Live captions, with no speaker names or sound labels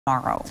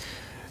tomorrow.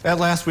 At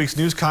last week's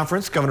news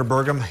conference, Governor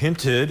Burgum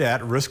hinted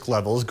at risk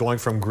levels going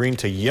from green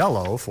to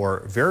yellow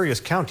for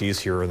various counties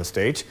here in the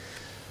state.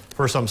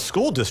 For some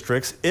school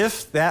districts,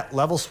 if that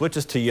level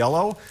switches to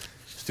yellow,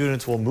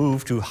 students will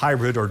move to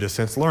hybrid or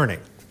distance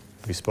learning.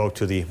 We spoke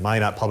to the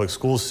Minot Public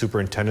Schools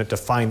superintendent to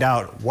find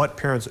out what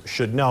parents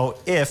should know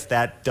if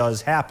that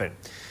does happen.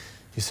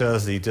 He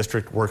says the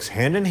district works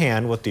hand in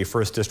hand with the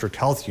First District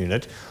Health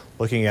Unit,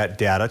 looking at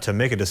data to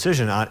make a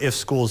decision on if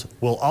schools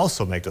will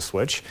also make the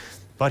switch.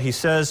 But he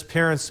says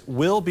parents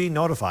will be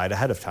notified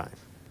ahead of time.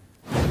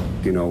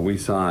 You know, we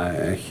saw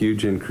a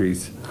huge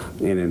increase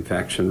in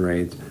infection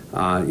rates.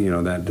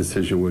 That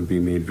decision would be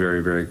made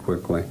very, very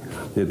quickly.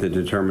 If the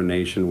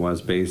determination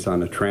was based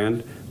on a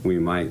trend, we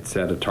might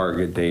set a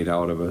target date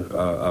out of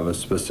a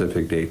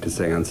specific date to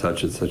say on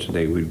such and such a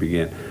day we'd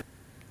begin.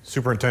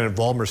 Superintendent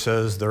Vollmer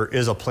says there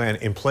is a plan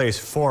in place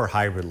for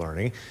hybrid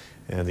learning,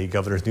 and the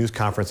governor's news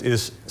conference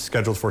is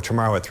scheduled for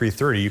tomorrow at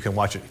 3:30. You can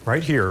watch it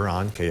right here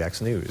on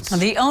KX News.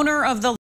 The owner of the